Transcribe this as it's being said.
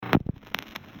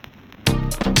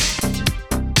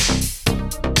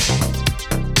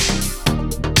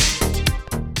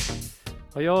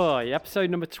Oi, episode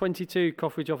number 22,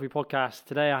 Coffee Joffrey podcast.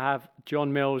 Today I have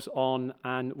John Mills on,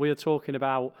 and we are talking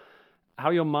about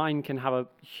how your mind can have a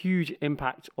huge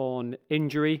impact on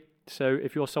injury. So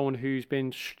if you're someone who's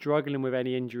been struggling with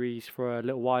any injuries for a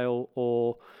little while,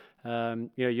 or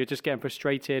you're just getting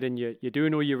frustrated and you're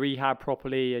doing all your rehab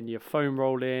properly and you're foam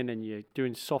rolling and you're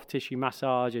doing soft tissue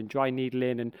massage and dry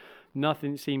needling and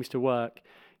nothing seems to work,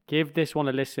 give this one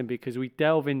a listen, because we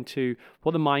delve into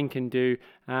what the mind can do.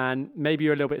 And maybe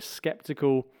you're a little bit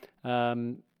skeptical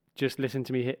just listening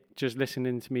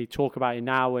to me talk about it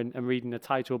now and reading the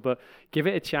title, but give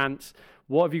it a chance.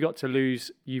 What have you got to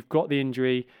lose? You've got the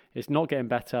injury. It's not getting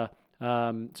better.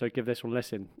 So give this one a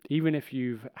listen. Even if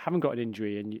you haven't got an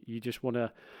injury and you just want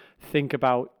to think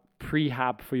about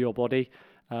prehab for your body,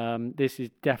 this is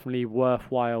definitely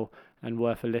worthwhile and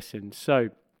worth a listen. So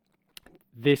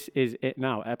this is it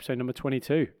now, episode number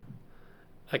 22.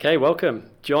 Okay, welcome.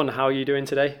 John, how are you doing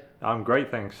today? I'm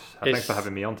great, thanks. Thanks for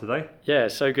having me on today. Yeah,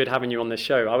 so good having you on the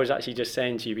show. I was actually just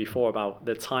saying to you before about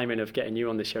the timing of getting you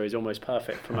on the show is almost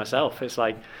perfect for myself. It's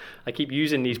like I keep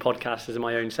using these podcasts as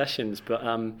my own sessions, but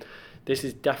this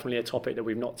is definitely a topic that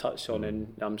we've not touched on,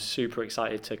 and I'm super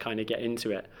excited to kind of get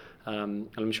into it. And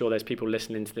I'm sure there's people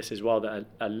listening to this as well that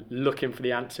are looking for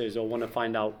the answers or want to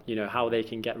find out, how they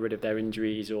can get rid of their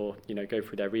injuries or, go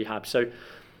through their rehab. So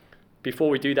before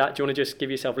we do that, do you want to just give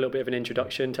yourself a little bit of an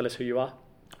introduction? Tell us who you are.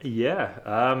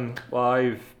 Yeah, well,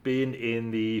 I've been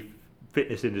in the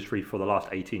fitness industry for the last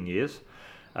 18 years.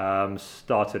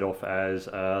 Started off as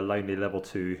a lonely level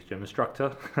 2 gym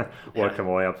instructor, working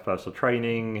my way up to personal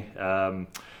training.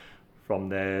 From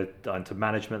there down to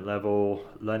management level,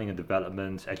 learning and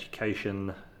development,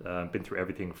 education. Been through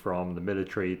everything from the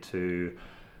military to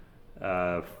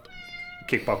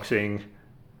kickboxing.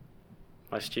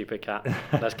 My stupid cat.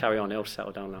 Let's carry on. It'll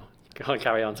settle down now. Go on,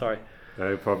 carry on. Sorry.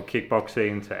 From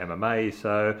kickboxing to MMA,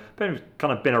 so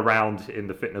been around in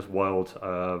the fitness world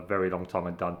a very long time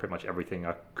and done pretty much everything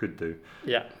I could do.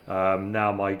 Yeah.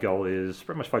 Now my goal is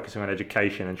pretty much focusing on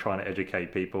education and trying to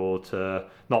educate people to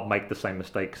not make the same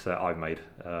mistakes that I've made.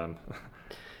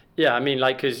 Yeah, I mean,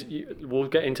 because we'll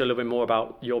get into a little bit more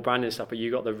about your brand and stuff, but you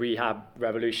got the Rehab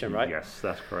Revolution, right? Yes,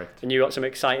 that's correct. And you got some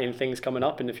exciting things coming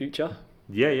up in the future?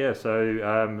 Yeah.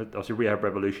 So obviously Rehab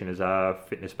Revolution is our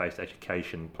fitness-based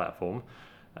education platform.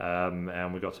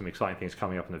 And we've got some exciting things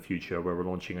coming up in the future where we're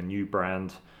launching a new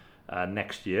brand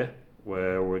next year,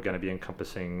 where we're going to be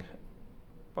encompassing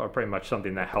pretty much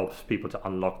something that helps people to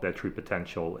unlock their true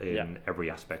potential in every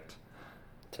aspect.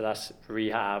 So that's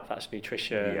rehab, that's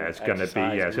nutrition. Yeah, it's going to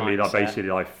be like basically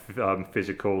like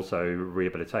physical, so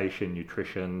rehabilitation,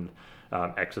 nutrition,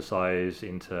 exercise,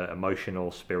 into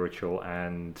emotional, spiritual,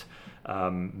 and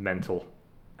mental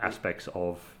aspects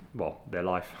of their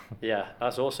life. Yeah,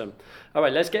 that's awesome. All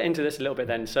right, let's get into this a little bit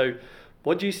then. So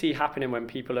what do you see happening when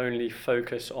people only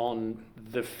focus on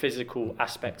the physical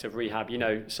aspect of rehab?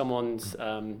 Someone's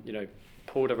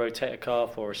pulled a rotator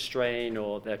cuff or a strain,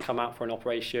 or they've come out for an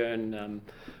operation.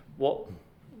 What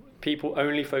people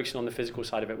only focusing on the physical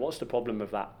side of it, what's the problem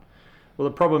with that? Well,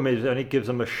 the problem is it only gives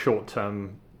them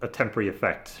a temporary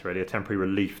effect, really, a temporary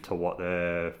relief to what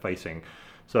they're facing.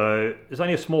 So there's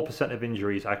only a small percent of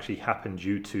injuries actually happen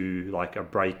due to like a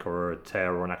break or a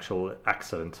tear or an actual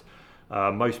accident.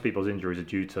 Most people's injuries are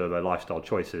due to their lifestyle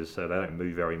choices, so they don't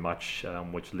move very much,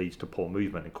 which leads to poor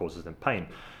movement and causes them pain,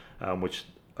 which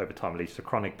over time leads to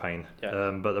chronic pain.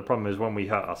 Yeah. But the problem is when we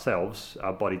hurt ourselves,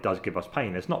 our body does give us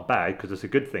pain. It's not bad because it's a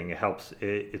good thing. It helps.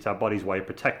 It's our body's way of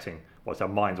protecting. It's our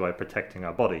mind's way of protecting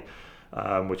our body,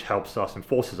 which helps us and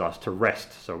forces us to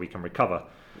rest so we can recover.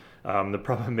 The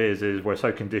problem is we're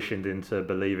so conditioned into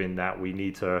believing that we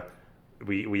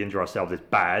injure ourselves is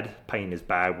bad, pain is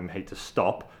bad, we need to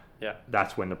stop. Yeah.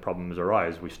 That's when the problems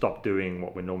arise. We stop doing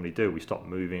what we normally do. We stop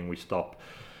moving. We stop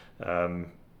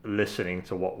listening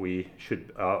to what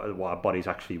our bodies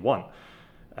actually want.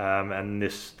 And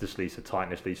this leads to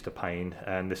tightness, leads to pain,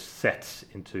 and this sets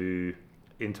into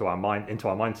our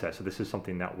mindset. So this is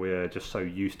something that we're just so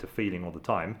used to feeling all the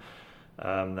time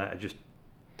that it just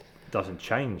doesn't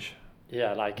change.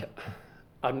 Yeah,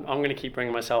 I'm going to keep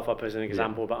bringing myself up as an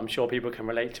example, but I'm sure people can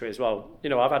relate to it as well.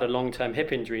 I've had a long-term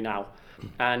hip injury now,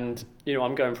 and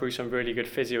I'm going through some really good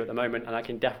physio at the moment, and I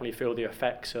can definitely feel the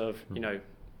effects of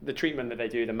the treatment that they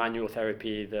do, the manual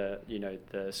therapy,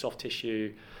 the soft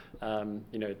tissue,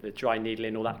 the dry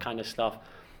needling, all that kind of stuff.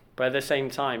 But at the same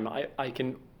time, I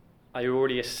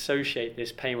already associate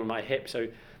this pain with my hip, so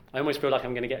I almost feel like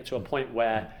I'm going to get to a point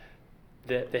where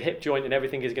the hip joint and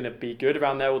everything is going to be good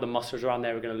around there, all the muscles around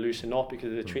there are going to loosen up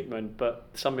because of the treatment, but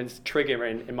something's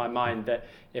triggering in my mind that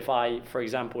if for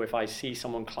example, if I see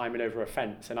someone climbing over a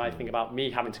fence and I think about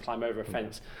me having to climb over a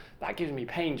fence, that gives me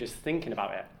pain just thinking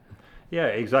about it. Yeah,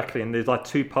 exactly. And there's like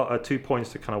 2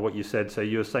 points to kind of what you said. So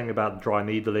you were saying about dry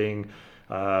needling,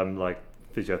 like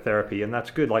physiotherapy, and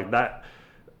that's good. Like that,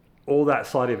 all that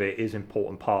side of it is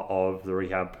important part of the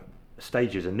rehab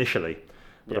stages initially.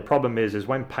 But the problem is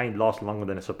when pain lasts longer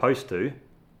than it's supposed to,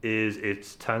 is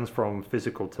it turns from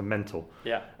physical to mental.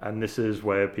 Yeah. And this is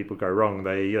where people go wrong.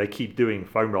 They keep doing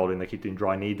foam rolling, they keep doing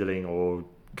dry needling or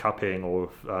cupping or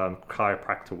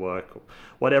chiropractor work, or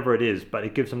whatever it is, but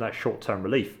it gives them that short-term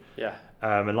relief. Yeah.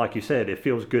 And like you said, it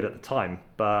feels good at the time,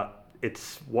 but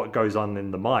it's what goes on in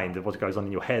the mind and what goes on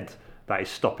in your head that is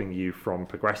stopping you from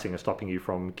progressing and stopping you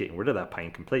from getting rid of that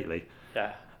pain completely.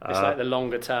 Yeah. It's like the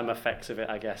longer term effects of it,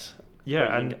 I guess.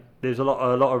 Yeah, and there's a lot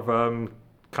of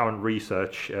current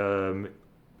research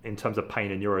in terms of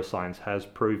pain and neuroscience has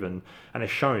proven and has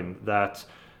shown that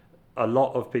a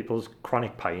lot of people's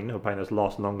chronic pain or pain that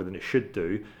lasts longer than it should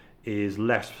do is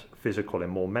less physical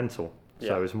and more mental. Yeah.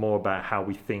 So it's more about how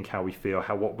we think, how we feel,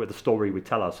 what the story we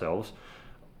tell ourselves,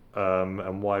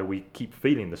 and why we keep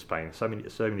feeling this pain. So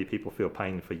many people feel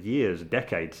pain for years,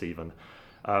 decades even.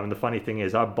 The funny thing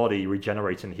is our body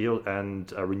regenerates and heals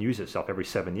and renews itself every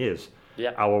 7 years.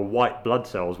 Yeah. Our white blood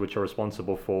cells, which are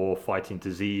responsible for fighting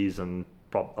disease and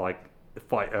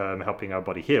helping our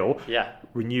body heal,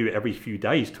 renew every few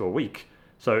days to a week.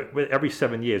 So every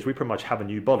 7 years, we pretty much have a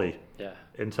new body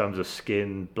in terms of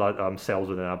skin, blood, cells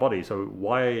within our body. So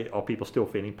why are people still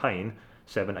feeling pain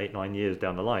 7, 8, 9 years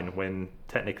down the line when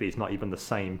technically it's not even the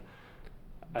same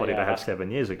body they had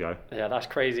 7 years ago? Yeah, that's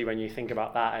crazy when you think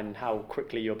about that and how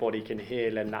quickly your body can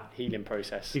heal and that healing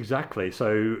process. Exactly.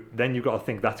 So then you've got to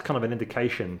think that's kind of an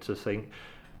indication to think,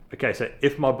 okay, so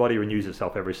if my body renews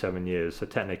itself every 7 years, so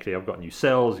technically I've got new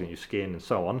cells, new skin and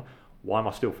so on, why am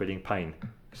I still feeling pain?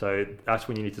 So that's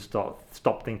when you need to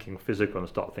stop thinking physical and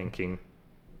start thinking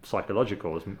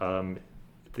psychological,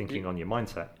 thinking on your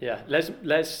mindset. Yeah,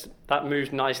 that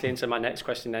moves nicely into my next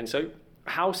question then. So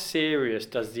how serious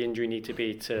does the injury need to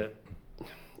be to,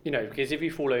 because if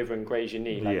you fall over and graze your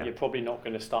knee, you're probably not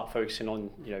going to start focusing on,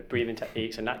 breathing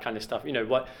techniques and that kind of stuff.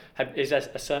 Is there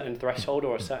a certain threshold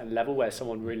or a certain level where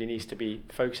someone really needs to be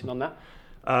focusing on that?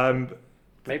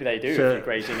 Maybe they do if you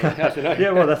graze your knee. I don't know.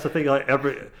 Yeah, well, that's the thing. Like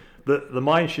the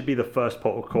mind should be the first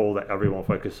port of call that everyone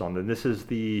focuses on, and this is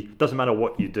doesn't matter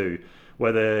what you do.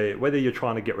 Whether you're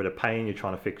trying to get rid of pain, you're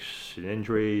trying to fix an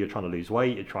injury, you're trying to lose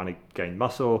weight, you're trying to gain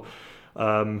muscle,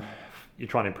 you're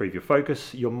trying to improve your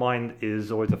focus, your mind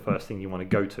is always the first thing you want to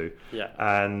go to. Yeah.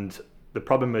 And the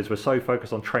problem is we're so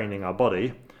focused on training our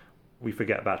body, we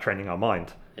forget about training our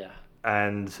mind. Yeah.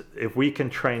 And if we can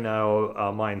train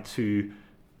our mind to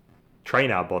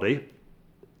train our body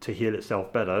to heal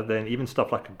itself better, then even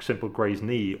stuff like a simple grazed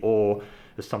knee or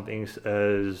something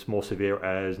as more severe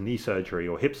as knee surgery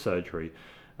or hip surgery,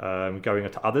 going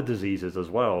into other diseases as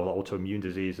well, autoimmune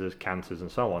diseases, cancers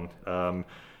and so on,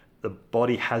 the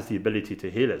body has the ability to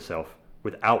heal itself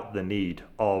without the need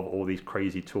of all these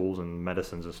crazy tools and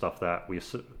medicines and stuff that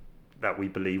we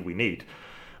believe we need.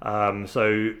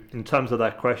 So in terms of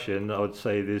that question, I would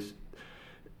say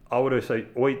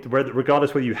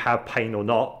regardless whether you have pain or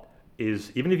not,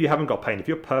 is even if you haven't got pain, if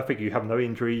you're perfect, you have no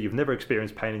injury, you've never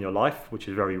experienced pain in your life, which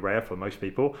is very rare for most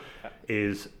people,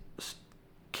 is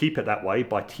keep it that way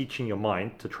by teaching your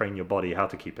mind to train your body how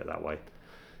to keep it that way.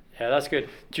 Yeah, that's good.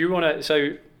 Do you want to,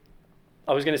 so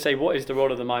I was going to say, what is the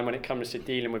role of the mind when it comes to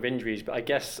dealing with injuries? But I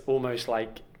guess almost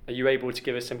like, are you able to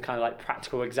give us some kind of like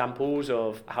practical examples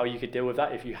of how you could deal with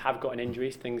that if you have got an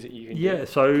injury, things that you can do? Yeah,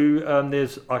 so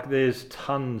there's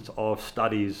tons of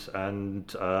studies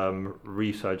and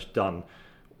research done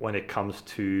when it comes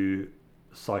to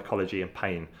psychology and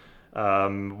pain.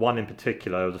 One in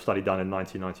particular was a study done in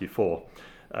 1994.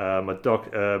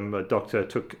 A doctor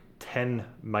took 10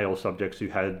 male subjects who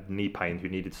had knee pain who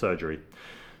needed surgery.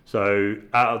 So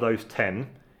out of those 10,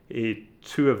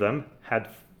 2 of them had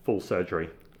full surgery.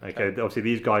 Okay, obviously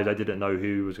these guys, they didn't know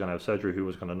who was going to have surgery, who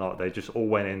was going to not. They just all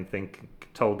went in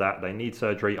told that they need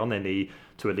surgery on their knee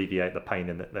to alleviate the pain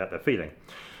that they're feeling.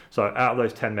 So out of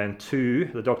those 10 men,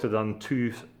 the doctor done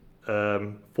 2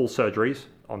 full surgeries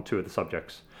on 2 of the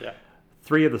subjects. Yeah.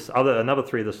 Another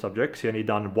 3 of the subjects, he only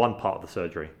done 1 part of the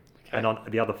surgery. Okay. And on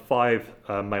the other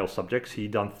 5 male subjects, he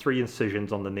done 3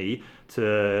 incisions on the knee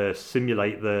to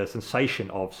simulate the sensation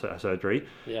of surgery.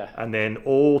 Yeah. And then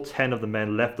all 10 of the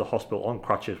men left the hospital on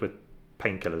crutches with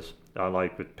painkillers,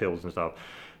 like with pills and stuff.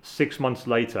 6 months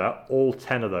later, all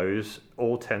 10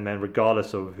 men,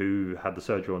 regardless of who had the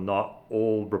surgery or not,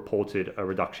 all reported a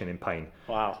reduction in pain.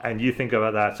 Wow. And you think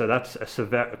about that, so that's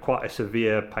quite a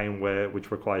severe pain which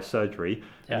requires surgery.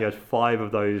 Yeah. And you had 5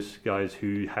 of those guys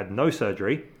who had no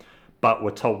surgery, but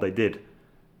were told they did.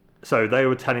 So they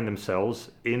were telling themselves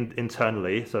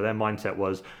internally, so their mindset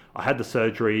was, I had the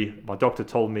surgery, my doctor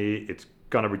told me it's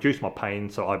going to reduce my pain,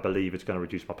 so I believe it's going to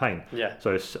reduce my pain. Yeah.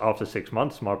 So after 6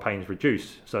 months, my pain's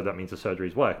reduced, so that means the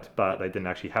surgery's worked, but they didn't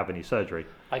actually have any surgery.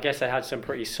 I guess they had some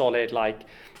pretty solid, like,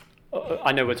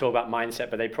 I know we're talking about mindset,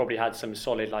 but they probably had some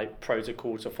solid, like,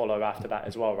 protocols to follow after that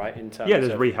as well, right? In terms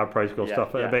there's rehab protocol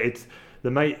stuff, yeah. but it's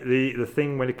the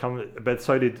thing when it comes, but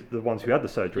so did the ones who had the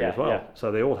surgery as well. Yeah.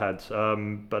 So they all had,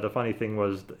 but the funny thing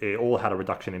was, it all had a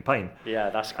reduction in pain. Yeah,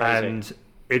 that's crazy. And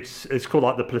it's called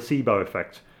like the placebo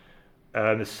effect.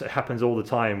 This happens all the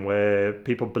time where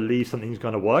people believe something's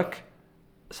going to work,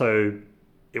 so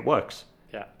it works.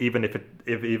 Yeah. Even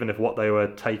if what they were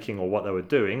taking or what they were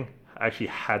doing actually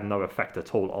had no effect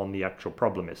at all on the actual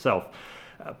problem itself.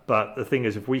 But the thing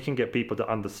is, if we can get people to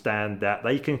understand that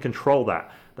they can control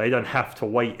that, they don't have to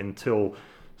wait until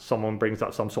someone brings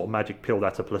up some sort of magic pill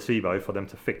that's a placebo for them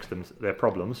to fix their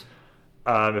problems.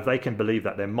 If they can believe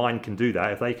that their mind can do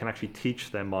that, if they can actually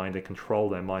teach their mind and control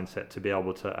their mindset to be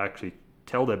able to actually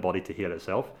tell their body to heal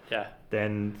itself,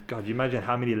 then God, you imagine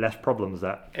how many less problems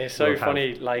that it's so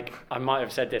funny. Like, I might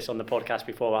have said this on the podcast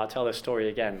before, but I'll tell the story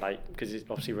again, like, because it's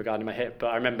obviously regarding my hip. But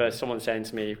I remember someone saying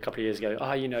to me a couple of years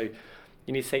ago, you know,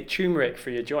 you need to take turmeric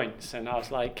for your joints, and I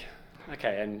was like,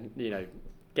 okay, and you know,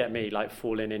 get me like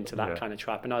falling into that kind of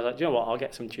trap. And I was like, you know what, I'll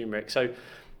get some turmeric. So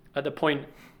at the point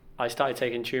I started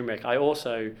taking turmeric, I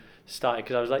also started,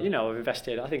 because I was like, you know, I've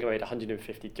invested, I think I paid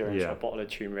 150 dirhams for a bottle of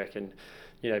turmeric, and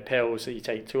you know, pills that you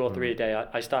take 2 or 3 a day.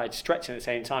 I started stretching at the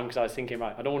same time because I was thinking,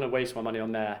 right, I don't want to waste my money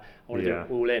on there, I want to do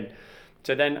it all in.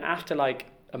 So then after like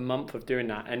a month of doing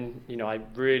that, and you know, I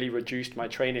really reduced my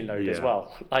training load as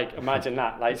well. Like, imagine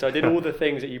that. Like, so I did all the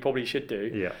things that you probably should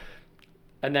do. Yeah.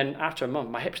 And then after a month,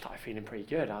 my hip started feeling pretty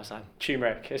good. I was like,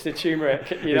 turmeric, it's the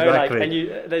turmeric, you know, exactly. Like,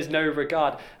 and there's no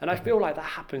regard. And I feel like that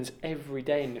happens every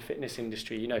day in the fitness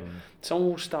industry. You know,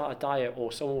 someone will start a diet,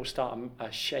 or someone will start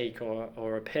a shake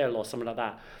or a pill or something like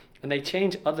that, and they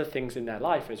change other things in their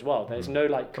life as well. There's no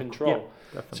like control.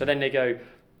 So then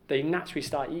they naturally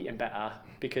start eating better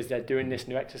because they're doing this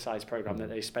new exercise program that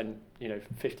they spend, you know,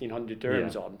 1,500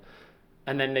 dirhams on.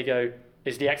 And then they go,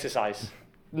 it's the exercise.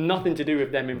 Nothing to do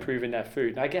with them improving their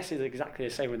food. And I guess it's exactly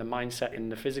the same with the mindset and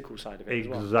the physical side of it as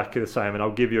well. Exactly the same. And I'll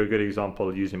give you a good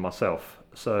example using myself.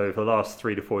 So for the last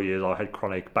 3 to 4 years, I had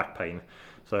chronic back pain.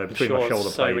 So between my shoulder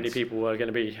blades. So many people were going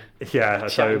to be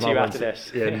so to you after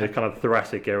this. In the kind of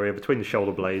thoracic area between the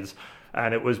shoulder blades.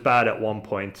 And it was bad at one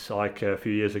point, like a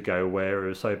few years ago, where it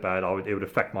was so bad it would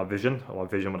affect my vision. My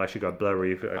vision would actually go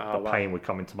blurry. The pain would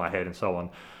come into my head and so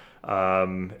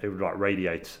on. It would like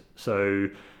radiate. So,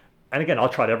 and again, I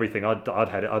tried everything. I'd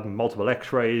had multiple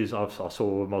X-rays. I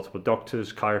saw multiple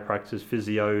doctors, chiropractors,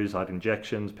 physios. I had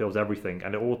injections, pills, everything,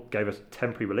 and it all gave us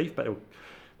temporary relief. But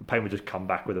the pain would just come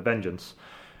back with a vengeance.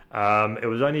 It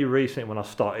was only recently when I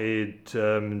started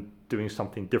doing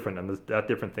something different, and that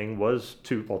different thing was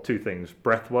two things: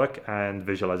 breath work and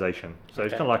visualization. So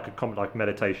it's kind of like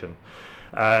meditation.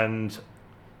 And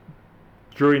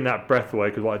during that breath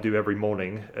work is what I do every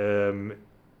morning.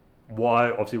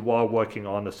 While working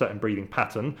on a certain breathing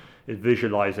pattern, is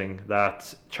visualizing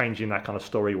that, changing that kind of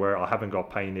story where I haven't got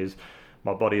pain, is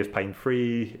my body is pain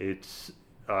free. It's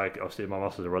obviously my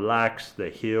muscles are relaxed, they're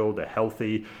healed, they're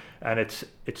healthy, and it's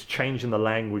changing the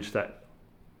language that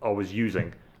I was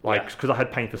using. Like, because I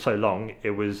had pain for so long, it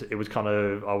was kind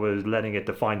of, I was letting it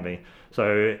define me.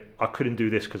 So I couldn't do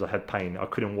this because I had pain. I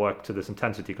couldn't work to this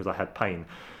intensity because I had pain.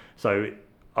 So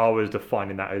I was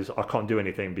defining that as I can't do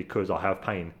anything because I have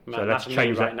pain. Man, so let's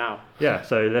change that right now. Yeah,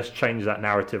 so let's change that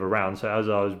narrative around. So as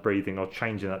I was breathing, I was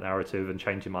changing that narrative and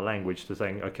changing my language to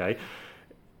saying, okay,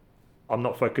 I'm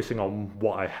not focusing on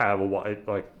what I have or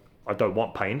I don't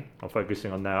want pain. I'm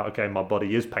focusing on now, okay, my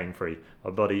body is pain-free. My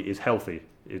body is healthy.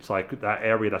 It's like that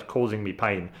area that's causing me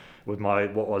pain with what I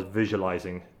was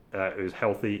visualizing. It was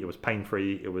healthy, it was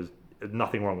pain-free, it was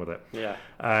nothing wrong with it. Yeah.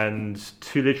 And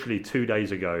literally 2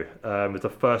 days ago, was the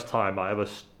first time I ever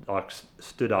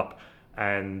stood up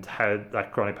and had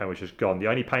that chronic pain, which is gone. The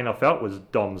only pain I felt was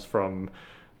DOMS from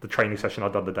the training session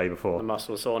I'd done the day before. The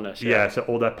muscle soreness. Yeah, so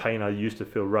all that pain I used to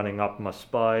feel running up my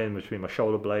spine, between my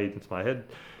shoulder blades into my head,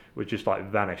 which just like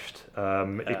vanished.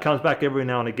 It comes back every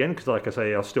now and again because, like I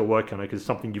say, I'll still work on it because it's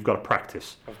something you've got to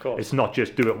practice. Of course. It's not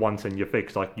just do it once and you're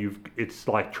fixed. It's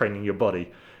like training your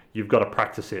body. You've got to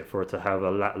practice it for it to have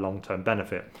a long-term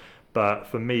benefit. But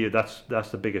for me, that's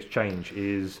the biggest change,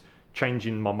 is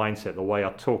changing my mindset, the way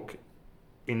I talk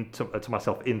to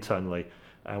myself internally,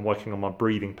 and working on my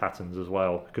breathing patterns as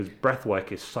well, because breath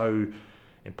work is so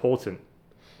important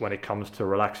when it comes to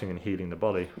relaxing and healing the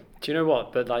body. Do you know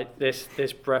what? But like this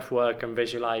breath work and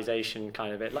visualization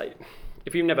kind of it, like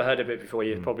if you've never heard of it before,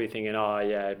 you're probably thinking, oh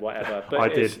yeah, whatever. But I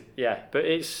did. Yeah, but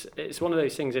it's one of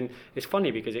those things, and it's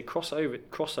funny because it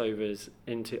crossovers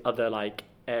into other like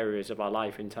areas of our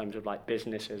life in terms of like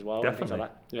business as well. Definitely. And things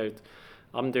like that. You know,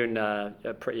 I'm doing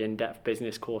a pretty in-depth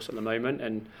business course at the moment,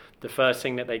 and the first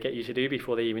thing that they get you to do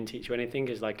before they even teach you anything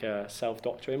is like a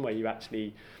self-doctrine, where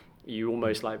you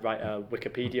almost like write a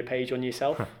Wikipedia page on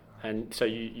yourself. And so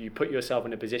you put yourself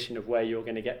in a position of where you're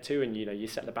going to get to, and you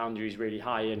set the boundaries really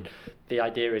high. And the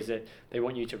idea is that they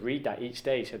want you to read that each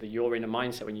day, so that you're in a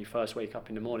mindset when you first wake up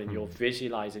in the morning, you're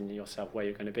visualizing yourself where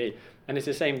you're going to be. And it's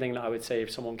the same thing that I would say if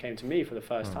someone came to me for the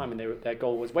first time and their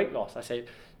goal was weight loss. I say,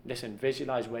 listen,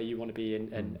 visualize where you want to be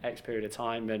in X period of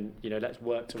time, and let's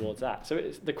work towards that. So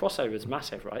the crossover is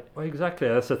massive, right? Well, exactly.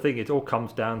 That's the thing. It all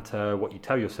comes down to what you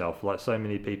tell yourself. Like so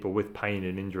many people with pain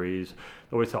and injuries,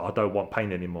 they always say, I don't want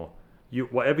pain anymore.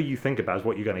 Whatever you think about is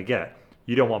what you're going to get.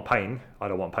 You don't want pain. I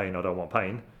don't want pain. I don't want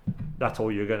pain. That's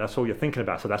all you're thinking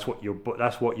about. So that's what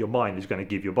your mind is going to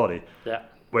give your body. Yeah.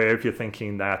 Where if you're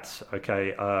thinking that,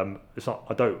 okay, it's not.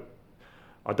 I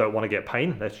don't want to get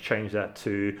pain. Let's change that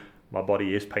to my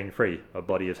body is pain-free. My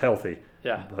body is healthy.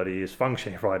 Yeah. My body is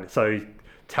functioning right. So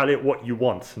tell it what you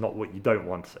want, not what you don't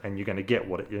want, and you're going to get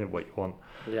what you want.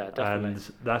 Yeah, definitely.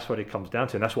 And that's what it comes down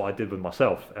to, and that's what I did with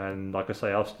myself. And like I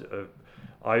say,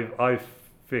 I've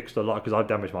fixed a lot, because I've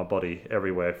damaged my body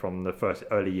everywhere from the first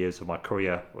early years of my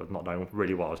career, with not knowing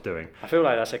really what I was doing. I feel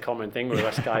like that's a common thing with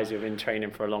us guys who've been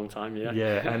training for a long time.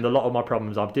 Yeah, and a lot of my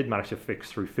problems I did manage to fix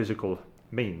through physical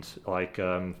means, like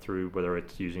through whether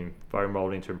it's using foam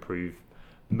rolling to improve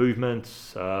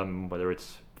movements, whether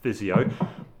it's physio.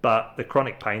 But the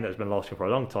chronic pain that's been lasting for a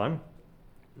long time,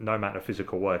 no amount of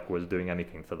physical work was doing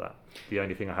anything for that. The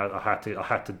only thing I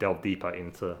had to delve deeper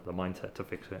into the mindset to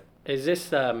fix it. Is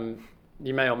this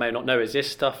you may or may not know, is this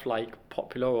stuff like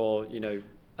popular or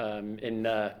in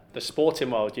the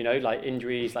sporting world, like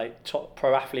injuries, like top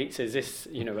pro athletes, is this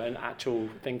an actual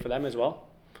thing for them as well?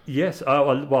 Yes,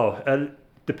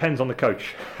 depends on the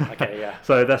coach. Okay, yeah.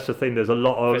 So that's the thing. There's a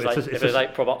lot of if it's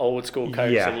like proper old school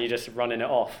coach, and you're just running it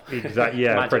off. Exactly.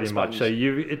 Yeah, pretty sponge. much. So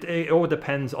it all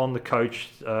depends on the coach.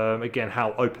 Again,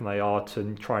 how open they are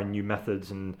to trying new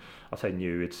methods, and I say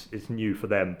new. It's new for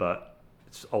them, but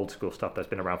it's old school stuff that's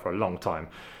been around for a long time.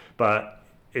 But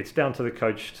it's down to the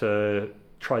coach to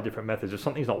try different methods. If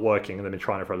something's not working and they've been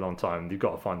trying it for a long time, you've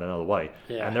got to find another way.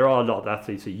 Yeah. And there are a lot of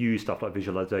athletes who use stuff like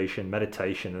visualization,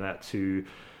 meditation, and that to.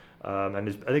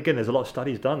 And again, there's a lot of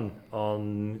studies done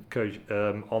on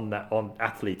on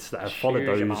athletes that have followed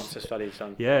those. Huge amounts of studies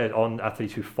done. Yeah, on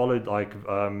athletes who followed like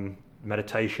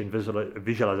meditation,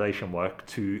 visualization work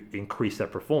to increase their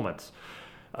performance.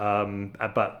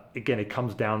 But again, it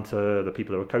comes down to the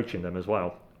people who are coaching them as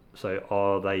well. So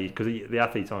are they? Because the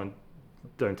athletes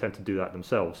don't tend to do that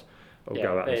themselves. Or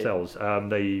go out themselves.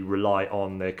 They rely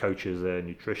on their coaches, their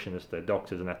nutritionists, their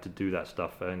doctors, and have to do that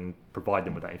stuff and provide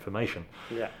them with that information.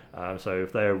 Yeah. So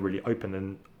if they're really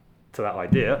open to that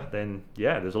idea, then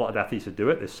there's a lot of athletes that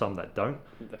do it. There's some that don't.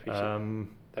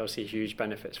 They'll see huge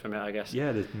benefits from it, I guess.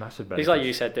 Yeah, there's massive benefits. Because like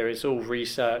you said, it's all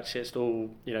research, it's all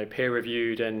peer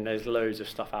reviewed, and there's loads of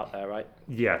stuff out there, right?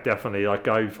 Yeah, definitely. Like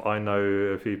I know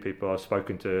a few people. I've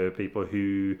spoken to people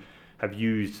who have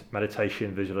used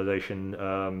meditation, visualization,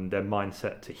 their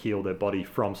mindset to heal their body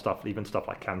from stuff, even stuff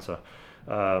like cancer.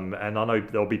 And I know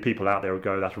there'll be people out there who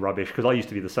go, that's rubbish, because I used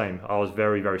to be the same. I was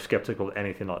very, very skeptical of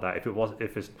anything like that. If it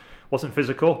wasn't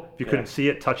physical, if you couldn't see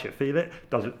it, touch it, feel it,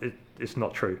 it's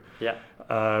not true. Yeah.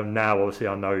 Now, obviously,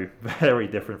 I know very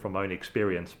different from my own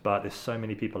experience, but there's so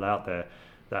many people out there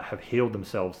that have healed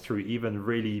themselves through even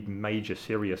really major,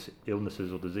 serious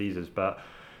illnesses or diseases. But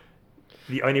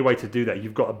the only way to do that,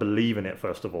 you've got to believe in it,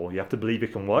 first of all. You have to believe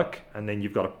it can work, and then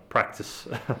you've got to practice.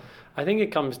 I think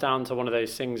it comes down to one of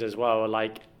those things as well,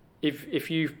 like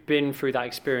if you've been through that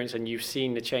experience and you've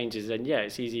seen the changes, then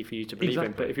it's easy for you to believe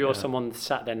in. But if you're someone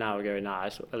sat there now going,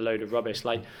 it's a load of rubbish,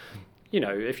 like,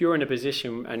 if you're in a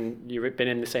position and you've been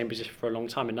in the same position for a long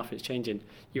time and nothing's changing,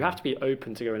 you have to be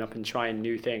open to going up and trying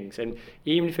new things. And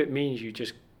even if it means you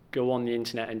just go on the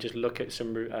internet and just look at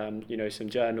some some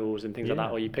journals and things like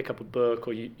that, or you pick up a book,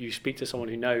 or you speak to someone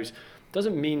who knows,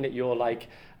 doesn't mean that you're like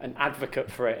an advocate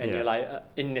for it and you're like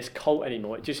in this cult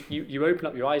anymore. It just you open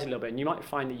up your eyes a little bit, and you might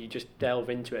find that you just delve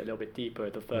into it a little bit deeper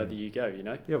the further you go.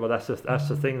 Yeah, well, that's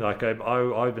the thing. Like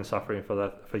I've been suffering for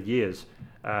that for years,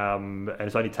 and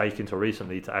it's only taken till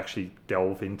recently to actually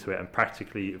delve into it and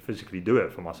practically physically do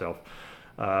it for myself.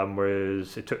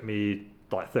 Whereas it took me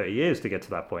like 30 years to get to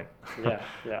that point.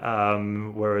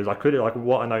 Whereas I could, like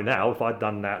what I know now, if I'd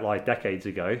done that like decades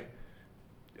ago,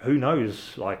 who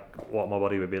knows like what my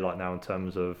body would be like now in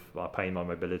terms of pain, my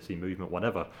mobility, movement,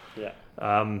 whatever.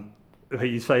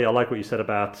 You say, I like what you said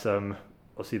about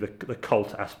obviously the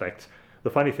cult aspect.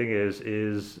 The funny thing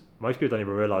is most people don't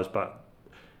even realize, but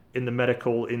in the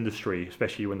medical industry,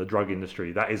 especially in the drug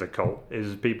industry, that is a cult.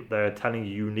 Is people, they're telling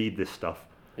you need this stuff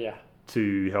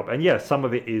to help. And some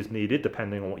of it is needed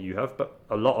depending on what you have, but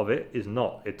a lot of it is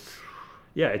not.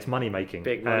 It's money making.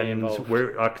 Big money involved.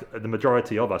 We're the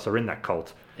majority of us are in that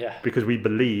cult. Because we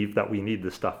believe that we need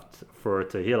this stuff for it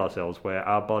to heal ourselves, where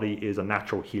our body is a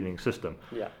natural healing system.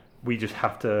 We just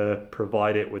have to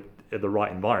provide it with the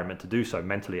right environment to do so,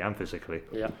 mentally and physically.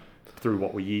 Through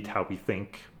what we eat, how we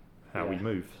think, how we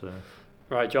move. So.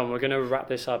 Right, John, we're going to wrap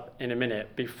this up in a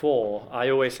minute. Before, I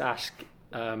always ask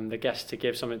the guests to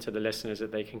give something to the listeners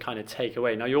that they can kind of take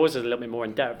away. Now, yours is a little bit more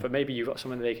in depth, but maybe you've got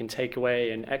something that they can take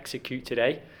away and execute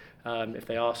today if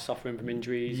they are suffering from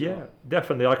injuries.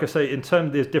 Definitely. Like I say,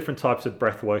 there's different types of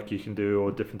breath work you can do,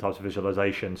 or different types of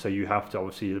visualization. So you have to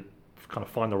obviously kind of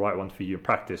find the right one for you in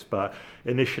practice. But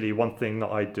initially, one thing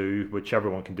that I do, which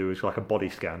everyone can do, is like a body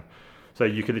scan. So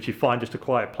you can literally find just a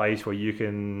quiet place where you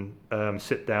can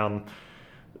sit down,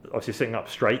 obviously sitting up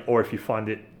straight, or if you find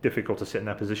it difficult to sit in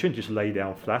that position, just lay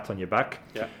down flat on your back,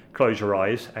 close your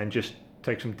eyes, and just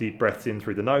take some deep breaths in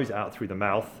through the nose, out through the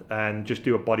mouth, and just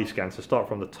do a body scan. So start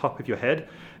from the top of your head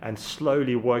and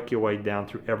slowly work your way down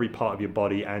through every part of your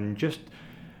body, and just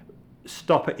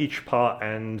stop at each part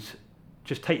and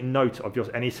just take note of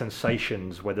any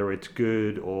sensations, whether it's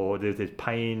good or there's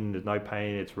pain, there's no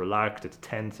pain, it's relaxed, it's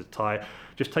tense, it's tight.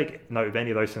 Just take note of any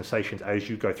of those sensations as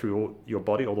you go through your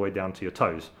body all the way down to your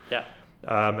toes.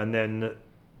 And then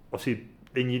obviously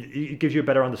it gives you a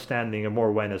better understanding and more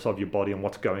awareness of your body and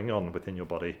what's going on within your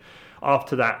body.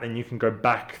 After that, then you can go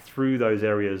back through those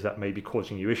areas that may be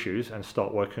causing you issues and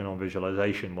start working on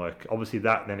visualization work. Obviously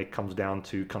then it comes down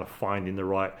to kind of finding the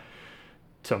right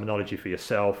terminology for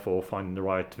yourself, or finding the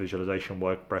right visualization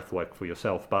work, breath work for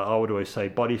yourself. But I would always say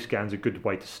body scan's a good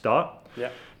way to start,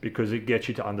 because it gets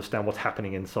you to understand what's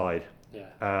happening inside.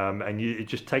 And you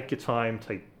just take your time,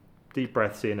 take deep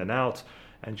breaths in and out,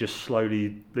 and just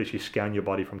slowly literally scan your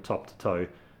body from top to toe.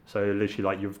 So literally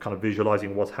like you're kind of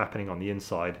visualizing what's happening on the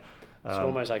inside. It's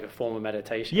almost like a form of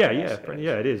meditation.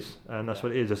 It is. And that's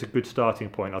what it is. It's a good starting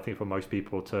point, I think, for most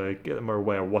people to get them more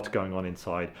aware of what's going on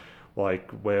inside,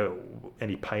 like where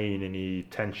any pain, any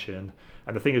tension.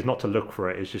 And the thing is not to look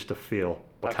for it, it's just to feel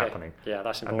what's happening.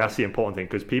 That's important. And that's the important thing,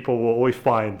 because people will always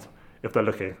find, if they're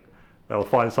looking, they'll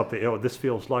find something, this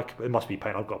feels like, it must be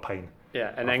pain, I've got pain.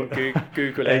 And then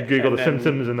Google it. And Google the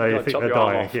symptoms, and they think they're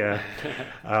dying.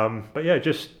 But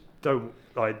just don't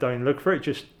look for it,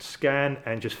 just scan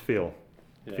and just feel.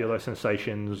 Feel those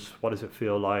sensations. What does it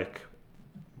feel like?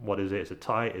 What is it? Is it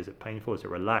tight? Is it painful? Is it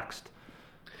relaxed?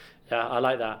 Yeah, I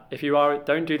like that. If you are,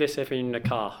 don't do this if you're in a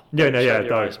car. Don't.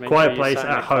 Quiet place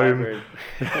at home.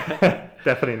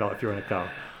 Definitely not if you're in a car.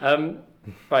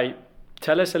 Right.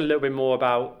 Tell us a little bit more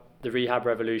about the rehab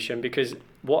revolution, because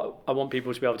what I want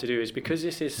people to be able to do is, because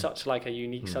this is such like a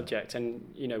unique subject, and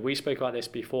we spoke about this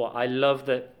before. I love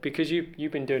that, because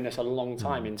you've been doing this a long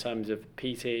time in terms of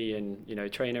PT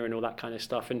and trainer and all that kind of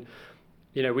stuff, and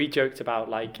we joked about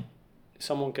like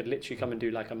someone could literally come and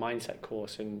do like a mindset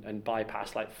course and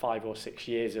bypass like 5 or 6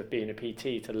 years of being a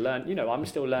PT to learn. I'm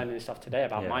still learning stuff today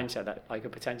about mindset that I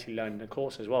could potentially learn in a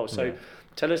course as well. So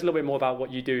tell us a little bit more about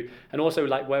what you do, and also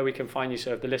like where we can find you.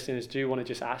 So if the listeners do want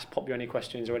to just pop you any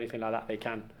questions or anything like that, they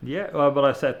can. But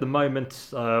I said at the moment,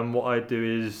 what I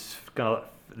do is kind of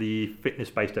the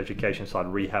fitness-based education side,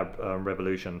 Rehab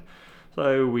Revolution.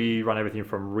 So we run everything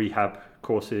from rehab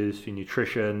courses to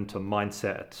nutrition to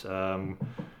mindset,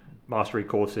 mastery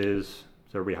courses,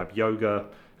 so rehab yoga,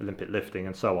 Olympic lifting,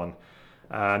 and so on.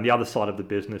 And the other side of the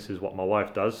business is what my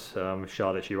wife does.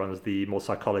 Charlotte, she runs the more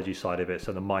psychology side of it,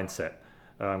 so the mindset,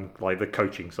 like the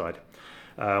coaching side.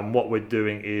 What we're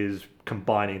doing is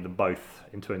combining them both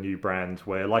into a new brand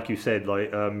where, like you said,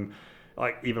 like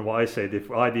even what I said, if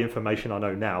I had the information I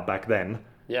know now back then,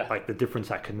 like the difference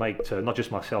that can make to not just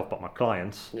myself but my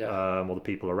clients or the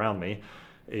people around me,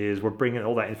 is we're bringing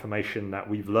all that information that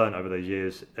we've learned over those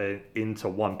years into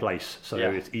one place. So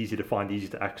it's easy to find, easy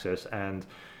to access, and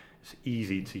it's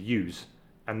easy to use.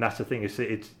 And that's the thing, it's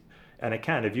and it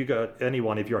can, if you go,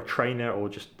 anyone, if you're a trainer or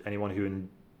just anyone who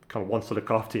kind of wants to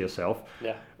look after yourself,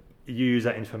 use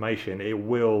that information. It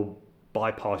will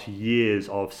bypass years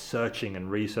of searching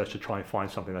and research to try and find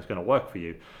something that's going to work for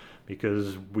you,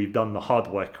 because we've done the hard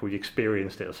work, we've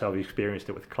experienced it ourselves, we've experienced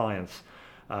it with clients.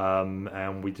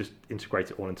 And we just integrate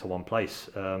it all into one place.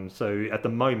 So at the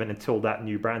moment, until that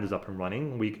new brand is up and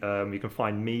running, you can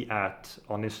find me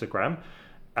on Instagram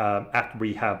at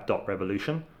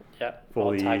rehab.revolution. Yeah,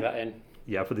 I'll tag that in.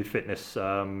 Yeah, for the fitness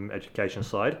education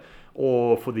side,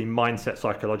 or for the mindset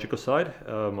psychological side,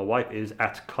 my wife is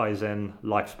at Kaizen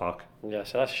LifeSpark. Yeah,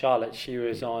 so that's Charlotte. She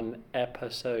was on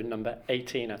episode number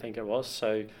 18, I think it was.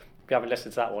 So if you haven't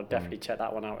listened to that one, definitely check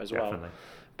that one out as well.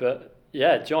 But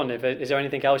yeah, John, is there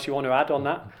anything else you want to add on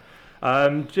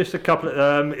that? Just a couple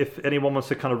of, if anyone wants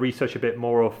to kind of research a bit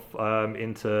more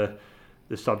into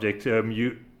the subject,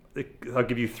 I'll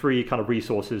give you 3 kind of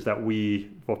resources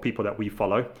for people that we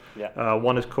follow. Yeah.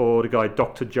 One is called a guy,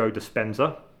 Dr. Joe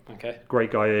Dispenza. Okay.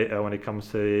 Great guy when it comes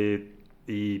to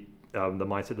the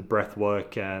mindset, the breath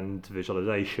work and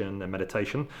visualization and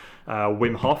meditation.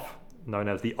 Wim Hof, known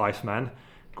as the Iceman.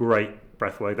 Great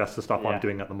breathwork. That's the stuff I'm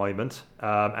doing at the moment.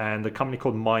 And a company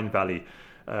called Mind Valley.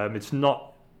 It's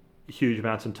not huge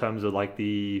amounts in terms of like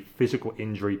the physical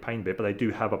injury pain bit, but they do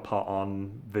have a part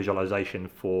on visualization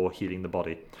for healing the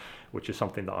body, which is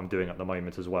something that I'm doing at the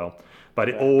moment as well. But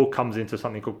it all comes into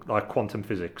something called like quantum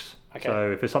physics. Okay.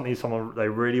 So if it's something they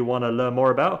really want to learn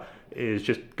more about, is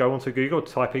just go onto Google,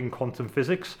 type in quantum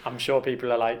physics. I'm sure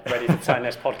people are like ready to turn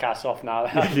this podcast off now.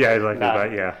 Yeah,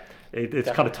 exactly.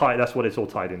 It's kind of tied. That's what it's all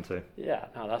tied into. Yeah,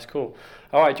 no, that's cool.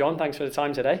 All right, John, thanks for the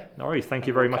time today. No worries. Thank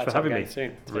you very much for having me.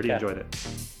 Soon. Really enjoyed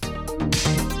it.